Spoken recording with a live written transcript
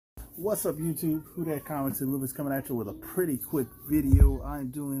What's up, YouTube? Who Dat Comics and Movies coming at you with a pretty quick video.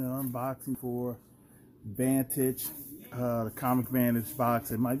 I'm doing an unboxing for Vantage, the Comic Vantage box.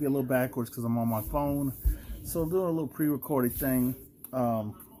 It might be a little backwards because I'm on my phone, so I'm doing a little pre-recorded thing.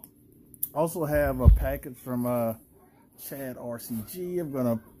 Also have a package from Chad RCG. I'm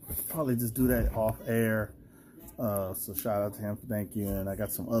gonna probably just do that off air. So shout out to him, thank you. And I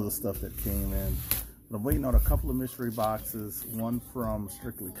got some other stuff that came in. I'm waiting on a couple of mystery boxes, one from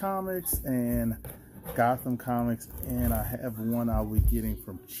Strictly Comics and Gotham Comics, and I have one I'll be getting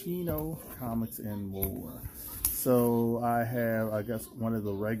from Chino Comics and more. So I have, I guess, one of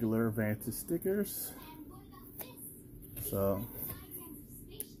the regular Vantage stickers. So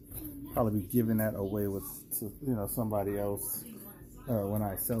probably be giving that away with, you know, somebody else when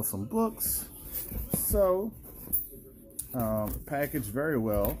I sell some books. So packaged very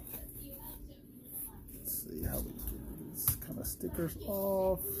well. See how we get these kind of stickers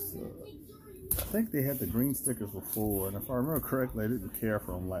off. So I think they had the green stickers before, and if I remember correctly, I didn't care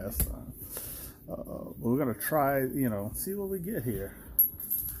for them last time. But we're gonna try, you know, see what we get here.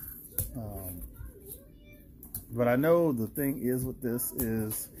 But I know the thing is with this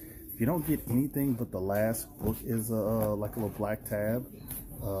is if you don't get anything but the last book is like a little black tab,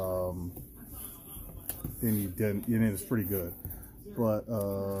 then you didn't. You know, it's pretty good. But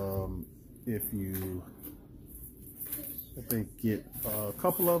if you get a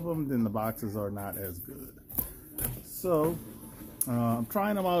couple of them, then the boxes are not as good. So I'm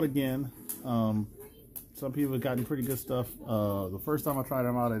trying them out again. Some people have gotten pretty good stuff. The first time I tried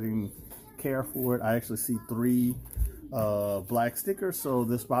them out, I didn't care for it. I actually see 3 black stickers, so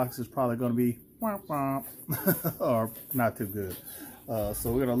this box is probably going to be womp womp or not too good.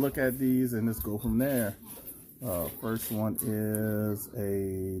 So we're going to look at these and just go from there. First one is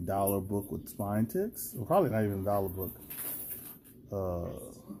a dollar book with spine ticks. Well, probably not even a dollar book.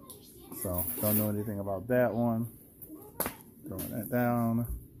 So don't know anything about that one. Throwing that down.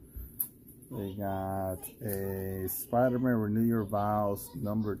 They got a Spider-Man Renew Your Vows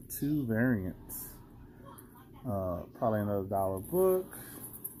 #2 variant. Probably another dollar book.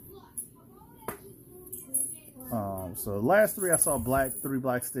 So the last 3 I saw 3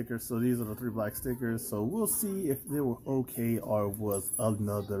 black stickers, so these are the 3 black stickers. So we'll see if they were okay or was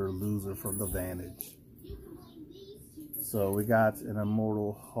another loser from the Vantage. So we got an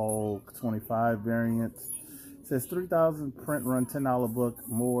Immortal Hulk 25 variant. It says 3,000 print run, $10 book.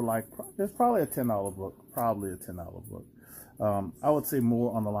 More like, it's probably a $10 book. Probably a $10 book. I would say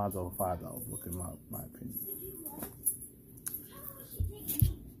more on the lines of a $5 book in my opinion.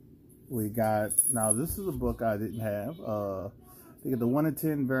 We got, now this is a book I didn't have. They get the 1 in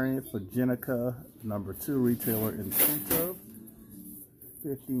 10 variant for Jenica, #2 retailer incentive.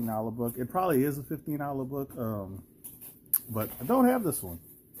 $15 book. It probably is a $15 book, but I don't have this one.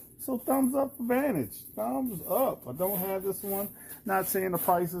 So thumbs up for Vantage. Thumbs up. I don't have this one. Not saying the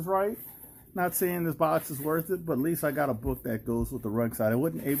price is right. Not saying this box is worth it, but at least I got a book that goes with the rug side. I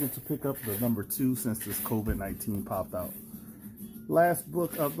wasn't able to pick up the #2 since this COVID-19 popped out. Last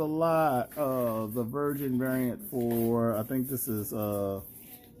book of the lot, the Virgin variant for, I think this is,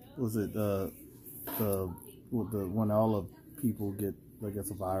 was it the when all the people get, I guess,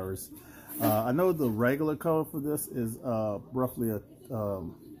 a virus. I know the regular cover for this is roughly a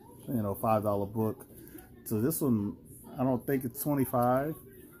you know, $5 book. So this one, I don't think it's 25,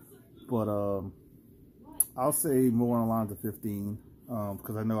 but I'll say more on the lines of 15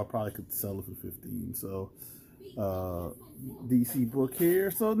 because I know I probably could sell it for 15. So DC book here,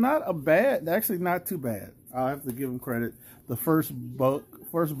 so not a bad, actually not too bad. I'll have to give them credit. The first book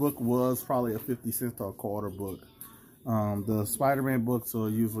was probably a 50 cent or a quarter book. The Spider-Man books are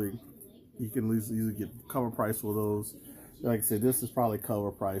usually, you can usually get cover price for those. Like I said, this is probably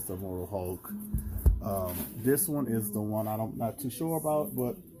cover price of Immortal Hulk. This one is the one I'm not too sure about,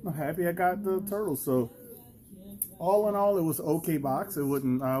 but I'm happy I got the turtle. So all in all, it was an okay box. I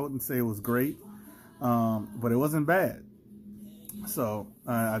wouldn't say it was great, but it wasn't bad. So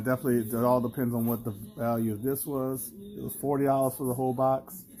I definitely, it all depends on what the value of this was. It was $40 for the whole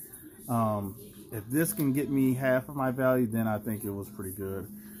box. If this can get me half of my value, then I think it was pretty good,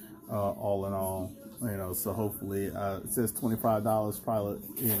 all in all. You know, so hopefully, it says $25, probably,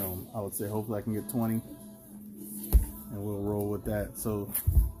 you know, I would say hopefully I can get 20, and we'll roll with that. So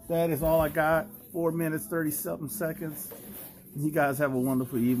that is all I got. 4 minutes, 30-something seconds. You guys have a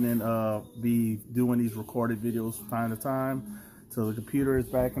wonderful evening. Be doing these recorded videos from time to time. So the computer is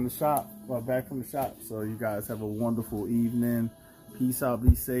back in the shop, back from the shop. So you guys have a wonderful evening. Peace out,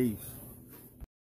 be safe.